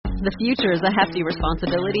The future is a hefty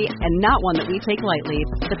responsibility and not one that we take lightly.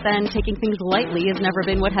 But then taking things lightly has never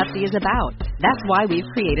been what Hefty is about. That's why we've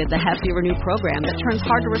created the Hefty Renew program that turns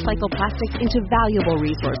hard-to-recycle plastics into valuable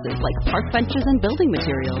resources like park benches and building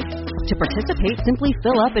materials. To participate, simply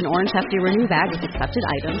fill up an orange Hefty Renew bag with accepted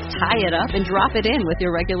items, tie it up, and drop it in with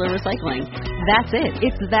your regular recycling. That's it.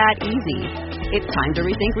 It's that easy. It's time to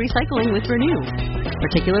rethink recycling with Renew.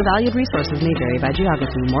 Particular valued resources may vary by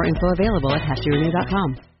geography. More info available at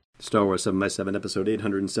heftyrenew.com. Star Wars 7x7, episode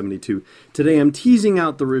 872. Today I'm teasing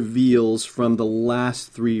out the reveals from the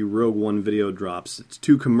last 3 Rogue One video drops. It's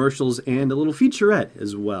 2 commercials and a little featurette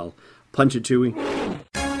as well. Punch it, Chewie.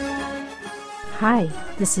 Hi,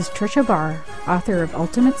 this is Trisha Barr, author of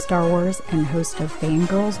Ultimate Star Wars and host of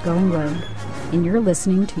Fangirls Going Rogue, and you're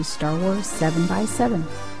listening to Star Wars 7x7,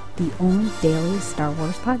 the only daily Star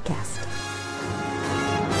Wars podcast.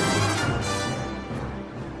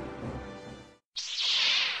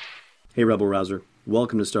 Hey Rebel Rouser,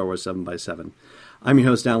 welcome to Star Wars 7x7. I'm your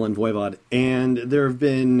host Alan Voivod, and there have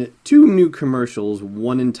been 2 new commercials,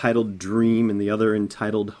 one entitled Dream and the other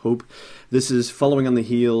entitled Hope. This is following on the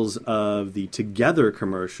heels of the Together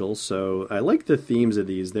commercial, so I like the themes of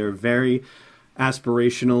these. They're very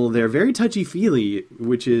aspirational, they're very touchy-feely,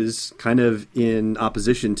 which is kind of in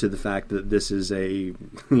opposition to the fact that this is a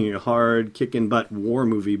hard, kicking-butt war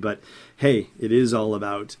movie, but hey, it is all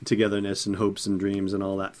about togetherness and hopes and dreams and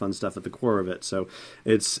all that fun stuff at the core of it. So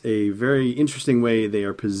it's a very interesting way they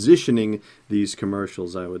are positioning these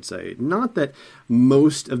commercials, I would say. Not that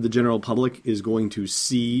most of the general public is going to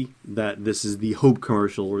see that this is the hope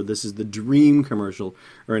commercial or this is the dream commercial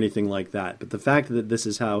or anything like that. But the fact that this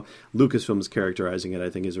is how Lucasfilm is characterizing it,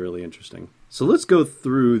 I think is really interesting. So let's go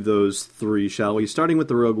through those 3, shall we? Starting with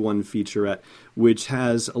the Rogue One featurette, which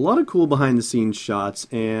has a lot of cool behind-the-scenes shots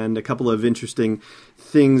and a couple of interesting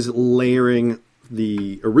things layering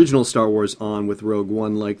the original Star Wars on with Rogue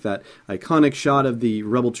One, like that iconic shot of the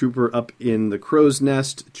Rebel Trooper up in the crow's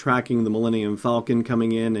nest tracking the Millennium Falcon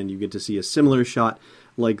coming in, and you get to see a similar shot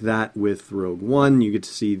like that with Rogue One. You get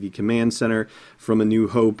to see the command center from A New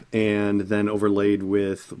Hope, and then overlaid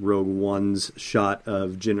with Rogue One's shot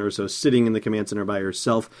of Jyn Erso sitting in the command center by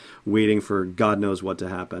herself, waiting for God knows what to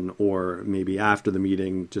happen, or maybe after the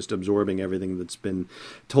meeting, just absorbing everything that's been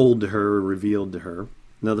told to her, revealed to her.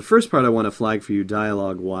 Now, the first part I want to flag for you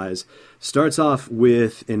dialogue-wise starts off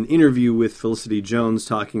with an interview with Felicity Jones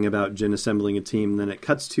talking about Jyn assembling a team, then it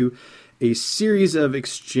cuts to a series of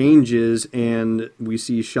exchanges, and we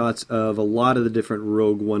see shots of a lot of the different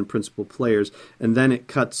Rogue One principal players, and then it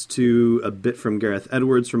cuts to a bit from Gareth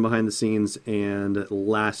Edwards from behind the scenes, and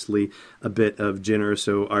lastly, a bit of Jyn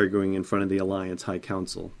Erso arguing in front of the Alliance High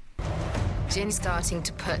Council. Jyn's starting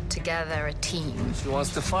to put together a team. She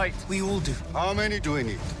wants to fight. We all do. How many do we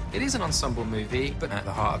need? It is an ensemble movie, but at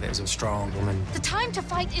the heart of it is a strong woman. The time to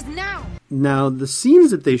fight is now! Now, the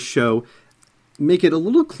scenes that they show make it a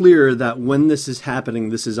little clearer that when this is happening,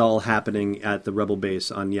 this is all happening at the Rebel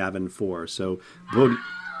base on Yavin 4. So,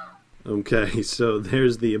 okay, so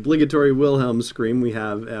there's the obligatory Wilhelm scream we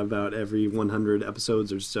have about every 100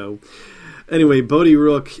 episodes or so. Anyway, Bodhi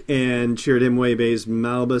Rook and Chirrut Îmwe, Baze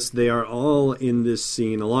Malbus, they are all in this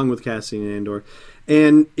scene, along with Cassian Andor.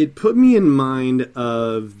 And it put me in mind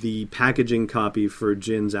of the packaging copy for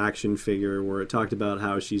Jyn's action figure, where it talked about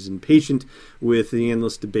how she's impatient with the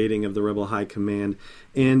endless debating of the Rebel High Command.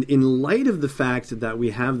 And in light of the fact that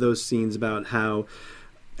we have those scenes about how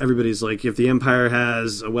everybody's like, if the Empire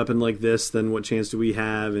has a weapon like this, then what chance do we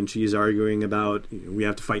have? And she's arguing about, we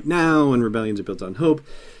have to fight now, and rebellions are built on hope.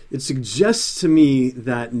 It suggests to me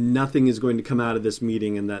that nothing is going to come out of this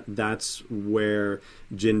meeting, and that's where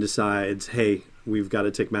Jyn decides, hey, we've got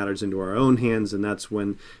to take matters into our own hands, and that's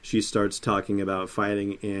when she starts talking about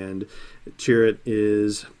fighting, and Chirrut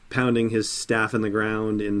is pounding his staff in the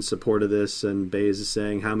ground in support of this, and Baze is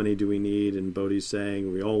saying, how many do we need? And Bodhi's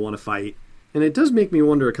saying, we all want to fight. And it does make me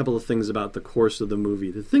wonder a couple of things about the course of the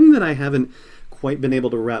movie. The thing that I haven't quite been able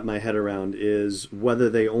to wrap my head around is whether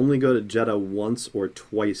they only go to Jedha once or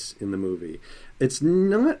twice in the movie. It's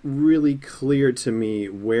not really clear to me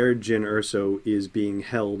where Jyn Erso is being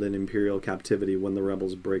held in Imperial captivity when the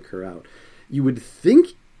rebels break her out. You would think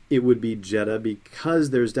it would be Jedha, because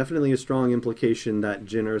there's definitely a strong implication that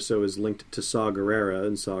Jyn Erso is linked to Saw Gerrera,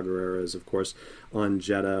 and Saw Gerrera is, of course, on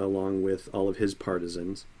Jedha along with all of his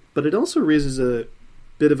partisans. But it also raises a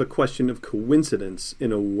bit of a question of coincidence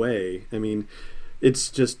in a way. I mean, it's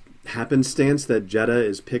just happenstance that Jedha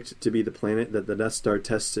is picked to be the planet that the Death Star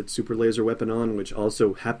tests its super laser weapon on, which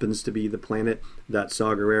also happens to be the planet that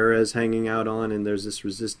Saw Gerrera is hanging out on, and there's this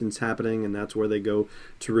resistance happening, and that's where they go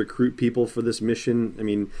to recruit people for this mission. I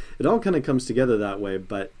mean, it all kind of comes together that way,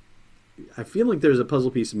 but I feel like there's a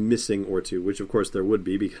puzzle piece missing or two, which of course there would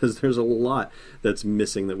be because there's a lot that's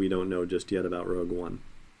missing that we don't know just yet about Rogue One.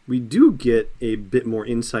 We do get a bit more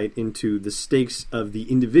insight into the stakes of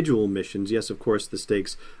the individual missions. Yes, of course, the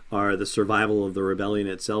stakes are the survival of the rebellion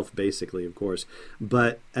itself, basically, of course.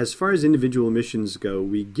 But as far as individual missions go,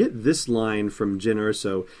 we get this line from Jyn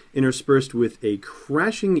Erso interspersed with a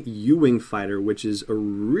crashing U-Wing fighter, which is a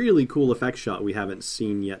really cool effect shot we haven't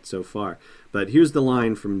seen yet so far. But here's the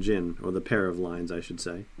line from Jyn, or the pair of lines, I should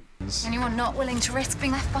say. Anyone not willing to risk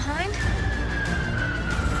being left behind?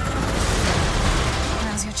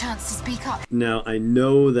 Now's your chance to speak up. Now, I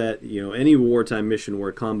know that, any wartime mission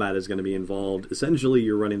where combat is going to be involved, essentially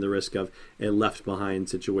you're running the risk of a left-behind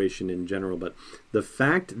situation in general. But the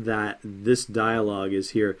fact that this dialogue is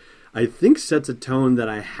here, I think sets a tone that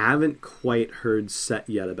I haven't quite heard set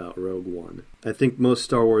yet about Rogue One. I think most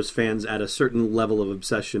Star Wars fans at a certain level of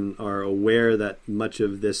obsession are aware that much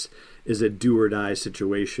of this is a do-or-die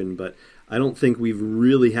situation, but I don't think we've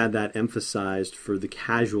really had that emphasized for the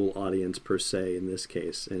casual audience per se in this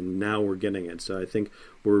case, and now we're getting it. So I think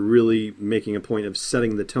we're really making a point of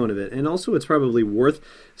setting the tone of it. And also it's probably worth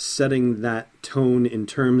setting that tone in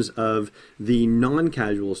terms of the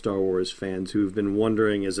non-casual Star Wars fans who've been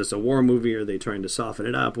wondering, is this a war movie? Are they trying to soften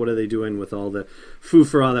it up? What are they doing with all the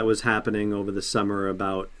foo-fra that was happening over the summer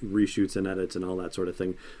about reshoots and edits and all that sort of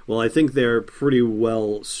thing? Well, I think they're pretty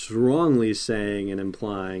well strongly saying and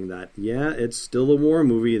implying that, yeah, it's still a war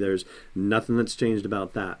movie. There's nothing that's changed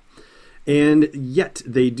about that. And yet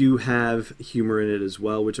they do have humor in it as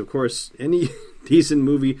well, which of course any decent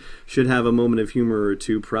movie should have a moment of humor or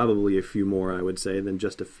two, probably a few more, I would say, than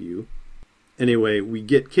just a few. Anyway, we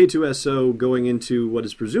get K2SO going into what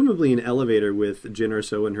is presumably an elevator with Jyn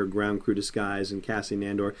Erso in her ground crew disguise and Cassian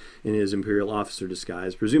Andor in his Imperial officer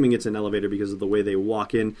disguise, presuming it's an elevator because of the way they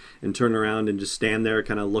walk in and turn around and just stand there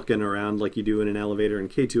kind of looking around like you do in an elevator.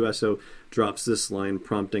 And K2SO drops this line,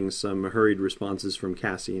 prompting some hurried responses from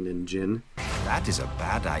Cassian and Jyn. That is a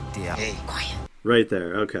bad idea. Hey, quiet. Right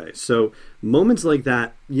there. Okay. So moments like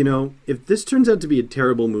that, if this turns out to be a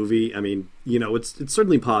terrible movie, it's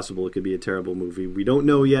certainly possible it could be a terrible movie. We don't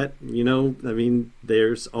know yet,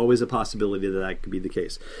 there's always a possibility that could be the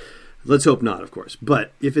case. Let's hope not, of course.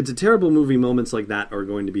 But if it's a terrible movie, moments like that are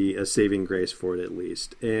going to be a saving grace for it at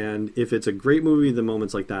least. And if it's a great movie, the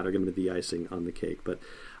moments like that are going to be the icing on the cake. But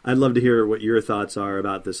I'd love to hear what your thoughts are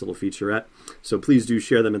about this little featurette. So please do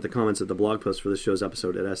share them at the comments at the blog post for this show's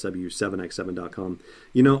episode at sw7x7.com.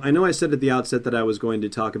 I know I said at the outset that I was going to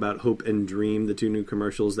talk about Hope and Dream, the two new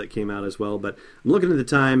commercials that came out as well, but I'm looking at the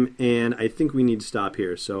time and I think we need to stop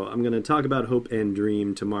here. So I'm going to talk about Hope and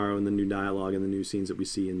Dream tomorrow in the new dialogue and the new scenes that we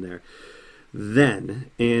see in there then.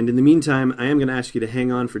 And in the meantime, I am going to ask you to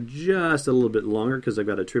hang on for just a little bit longer because I've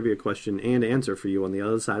got a trivia question and answer for you on the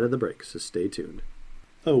other side of the break, so stay tuned.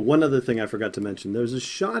 Oh, one other thing I forgot to mention. There's a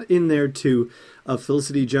shot in there, too, of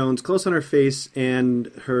Felicity Jones close on her face,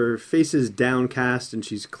 and her face is downcast, and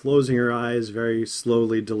she's closing her eyes very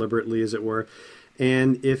slowly, deliberately, as it were.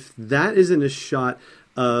 And if that isn't a shot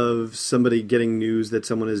of somebody getting news that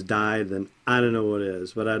someone has died, then I don't know what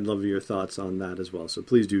is. But I'd love your thoughts on that as well. So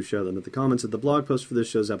please do share them at the comments at the blog post for this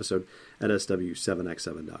show's episode at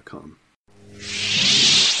sw7x7.com.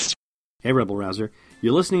 Hey, Rebel Rouser.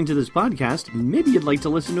 You're listening to this podcast, maybe you'd like to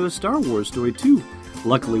listen to a Star Wars story too.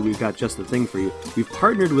 Luckily, we've got just the thing for you. We've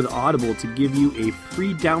partnered with Audible to give you a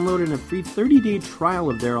free download and a free 30-day trial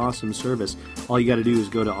of their awesome service. All you got to do is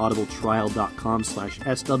go to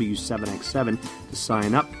audibletrial.com/SW7x7 to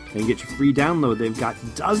sign up and get your free download. They've got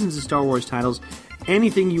dozens of Star Wars titles,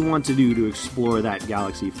 anything you want to do to explore that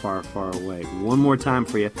galaxy far, far away. One more time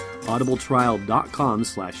for you,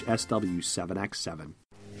 audibletrial.com/SW7x7.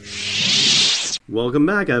 Welcome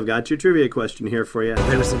back. I've got your trivia question here for you.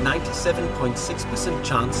 There is a 97.6%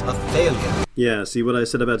 chance of failure. Yeah, see what I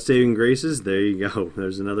said about saving graces? There you go.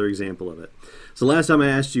 There's another example of it. So last time I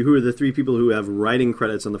asked you who are the three people who have writing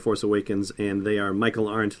credits on The Force Awakens, and they are Michael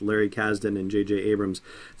Arndt, Larry Kasdan, and J.J. Abrams.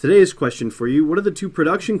 Today's question for you, what are the two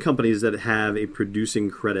production companies that have a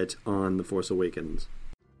producing credit on The Force Awakens?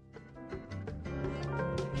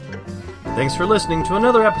 Thanks for listening to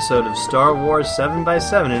another episode of Star Wars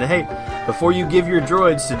 7x7. And hey, before you give your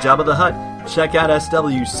droids to Jabba the Hutt, check out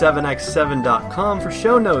SW7x7.com for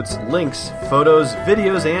show notes, links, photos,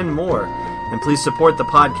 videos, and more. And please support the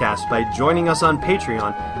podcast by joining us on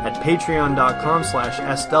Patreon at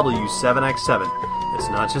patreon.com/SW7x7. It's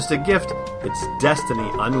not just a gift, it's destiny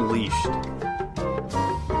unleashed.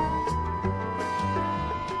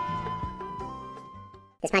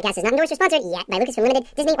 This podcast is not endorsed or sponsored yet by Lucasfilm Limited,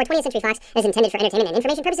 Disney, or 20th Century Fox. It is intended for entertainment and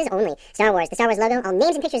information purposes only. Star Wars, the Star Wars logo, all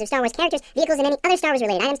names and pictures of Star Wars characters, vehicles, and any other Star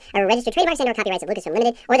Wars-related items are registered trademarks and/or copyrights of Lucasfilm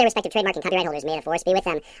Limited or their respective trademark and copyright holders. May the force be with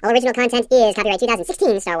them. All original content is copyright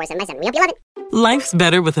 2016 Star Wars 7x7. We hope you love it. Life's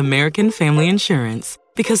better with American Family Insurance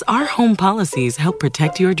because our home policies help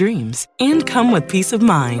protect your dreams and come with peace of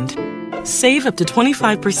mind. Save up to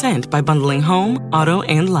 25% by bundling home, auto,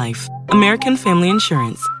 and life. American Family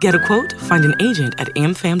Insurance. Get a quote, find an agent at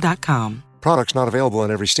amfam.com. Products not available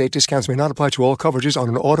in every state. Discounts may not apply to all coverages on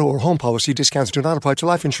an auto or home policy. Discounts do not apply to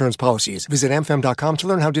life insurance policies. Visit amfam.com to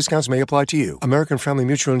learn how discounts may apply to you. American Family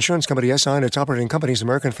Mutual Insurance Company, SI, and its operating companies,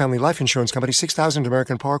 American Family Life Insurance Company, 6000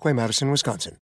 American Parkway, Madison, Wisconsin.